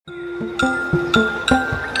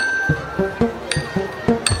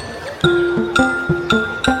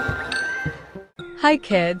Hi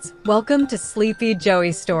kids, welcome to Sleepy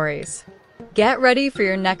Joey Stories. Get ready for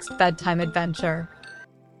your next bedtime adventure.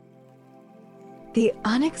 The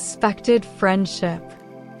unexpected friendship.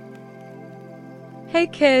 Hey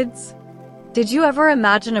kids, did you ever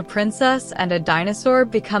imagine a princess and a dinosaur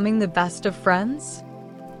becoming the best of friends?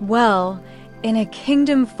 Well, in a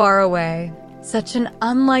kingdom far away, such an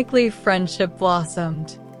unlikely friendship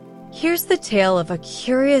blossomed. Here's the tale of a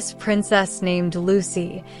curious princess named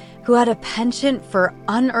Lucy, who had a penchant for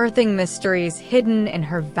unearthing mysteries hidden in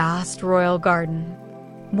her vast royal garden.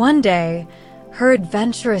 One day, her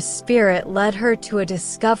adventurous spirit led her to a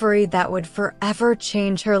discovery that would forever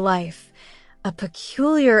change her life, a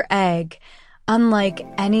peculiar egg, unlike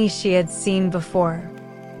any she had seen before.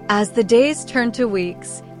 As the days turned to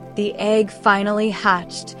weeks, the egg finally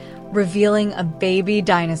hatched, revealing a baby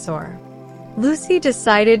dinosaur. Lucy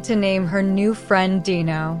decided to name her new friend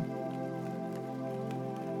Dino.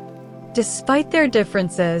 Despite their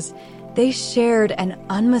differences, they shared an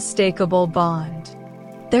unmistakable bond.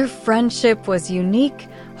 Their friendship was unique,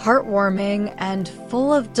 heartwarming, and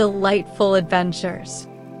full of delightful adventures.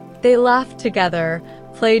 They laughed together,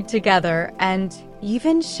 played together, and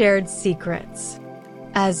even shared secrets.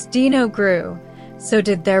 As Dino grew, so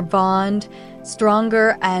did their bond,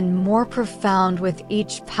 stronger and more profound with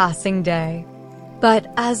each passing day.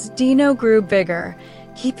 But as Dino grew bigger,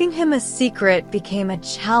 keeping him a secret became a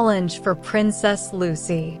challenge for Princess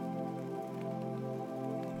Lucy.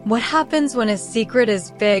 What happens when a secret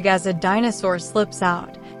as big as a dinosaur slips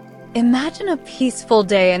out? Imagine a peaceful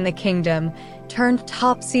day in the kingdom turned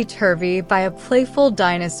topsy-turvy by a playful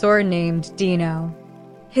dinosaur named Dino.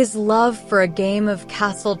 His love for a game of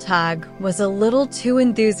castle tag was a little too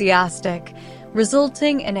enthusiastic,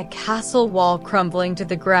 resulting in a castle wall crumbling to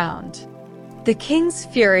the ground. The king's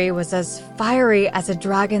fury was as fiery as a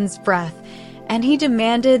dragon's breath, and he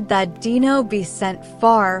demanded that Dino be sent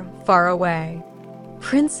far, far away.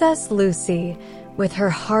 Princess Lucy, with her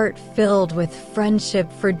heart filled with friendship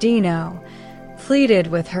for Dino, pleaded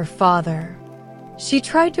with her father. She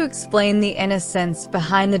tried to explain the innocence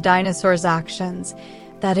behind the dinosaur's actions,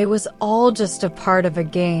 that it was all just a part of a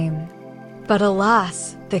game. But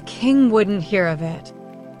alas, the king wouldn't hear of it.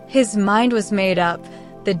 His mind was made up.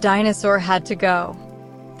 The dinosaur had to go.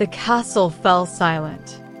 The castle fell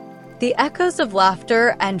silent. The echoes of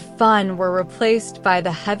laughter and fun were replaced by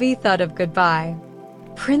the heavy thud of goodbye.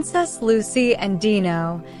 Princess Lucy and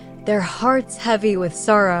Dino, their hearts heavy with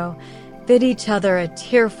sorrow, bid each other a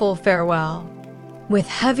tearful farewell. With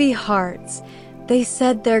heavy hearts, they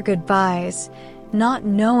said their goodbyes, not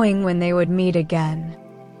knowing when they would meet again.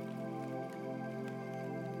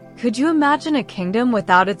 Could you imagine a kingdom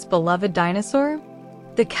without its beloved dinosaur?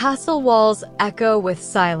 The castle walls echo with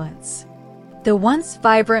silence. The once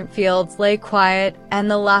vibrant fields lay quiet,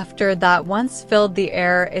 and the laughter that once filled the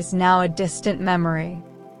air is now a distant memory.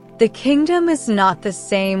 The kingdom is not the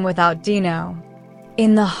same without Dino.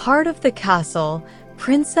 In the heart of the castle,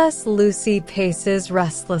 Princess Lucy paces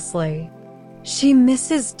restlessly. She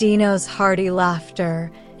misses Dino's hearty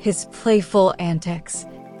laughter, his playful antics,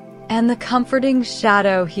 and the comforting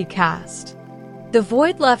shadow he cast. The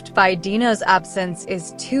void left by Dino's absence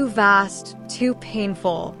is too vast, too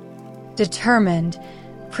painful. Determined,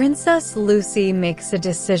 Princess Lucy makes a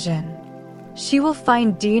decision. She will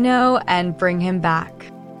find Dino and bring him back.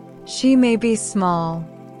 She may be small,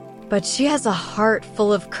 but she has a heart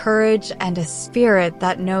full of courage and a spirit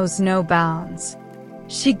that knows no bounds.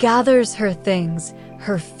 She gathers her things,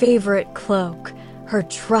 her favorite cloak, her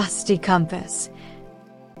trusty compass,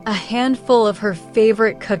 a handful of her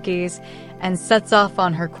favorite cookies, and sets off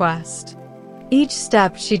on her quest. Each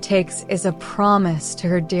step she takes is a promise to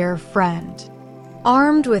her dear friend.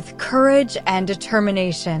 Armed with courage and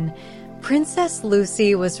determination, Princess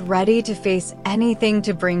Lucy was ready to face anything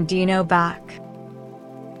to bring Dino back.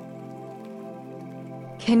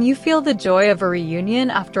 Can you feel the joy of a reunion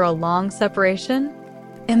after a long separation?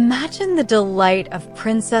 Imagine the delight of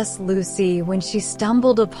Princess Lucy when she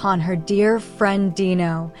stumbled upon her dear friend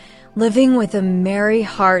Dino, living with a merry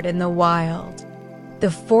heart in the wild.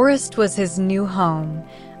 The forest was his new home,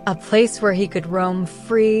 a place where he could roam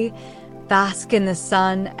free, bask in the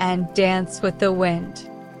sun, and dance with the wind.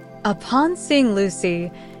 Upon seeing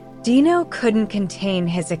Lucy, Dino couldn't contain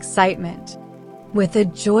his excitement. With a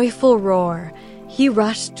joyful roar, he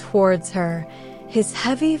rushed towards her, his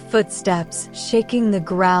heavy footsteps shaking the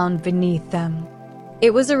ground beneath them.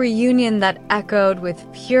 It was a reunion that echoed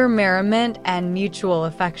with pure merriment and mutual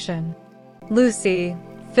affection. Lucy,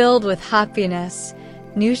 filled with happiness,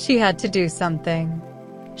 knew she had to do something.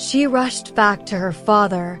 She rushed back to her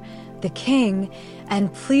father, the king,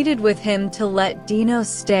 and pleaded with him to let Dino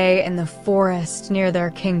stay in the forest near their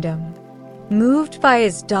kingdom. Moved by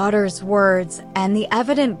his daughter's words and the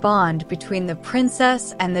evident bond between the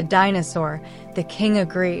princess and the dinosaur, the king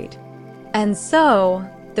agreed. And so,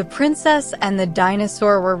 the princess and the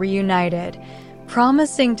dinosaur were reunited,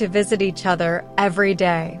 promising to visit each other every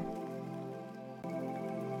day.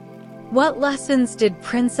 What lessons did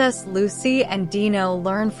Princess Lucy and Dino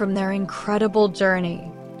learn from their incredible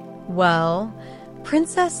journey? Well,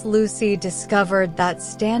 Princess Lucy discovered that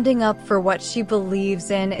standing up for what she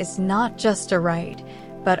believes in is not just a right,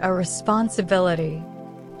 but a responsibility.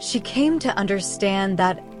 She came to understand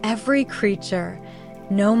that every creature,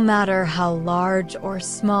 no matter how large or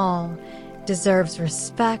small, deserves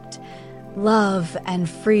respect, love, and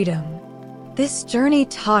freedom. This journey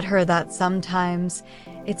taught her that sometimes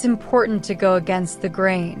it's important to go against the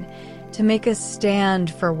grain, to make a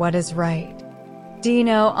stand for what is right.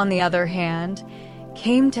 Dino, on the other hand,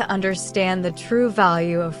 came to understand the true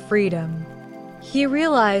value of freedom. He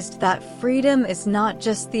realized that freedom is not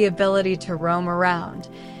just the ability to roam around,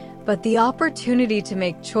 but the opportunity to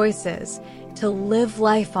make choices, to live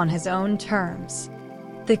life on his own terms.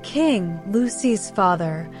 The king, Lucy's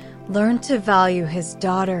father, learned to value his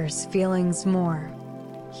daughter's feelings more.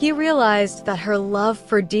 He realized that her love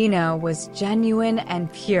for Dino was genuine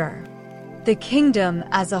and pure. The kingdom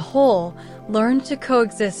as a whole learned to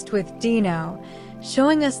coexist with Dino,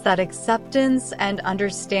 showing us that acceptance and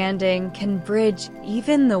understanding can bridge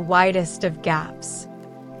even the widest of gaps.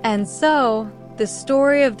 And so, the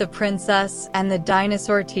story of the princess and the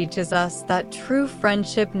dinosaur teaches us that true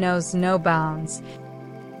friendship knows no bounds.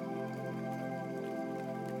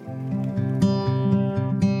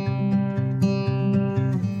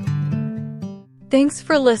 Thanks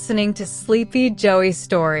for listening to Sleepy Joey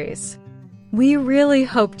Stories. We really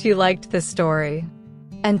hoped you liked the story.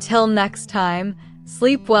 Until next time,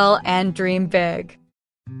 sleep well and dream big.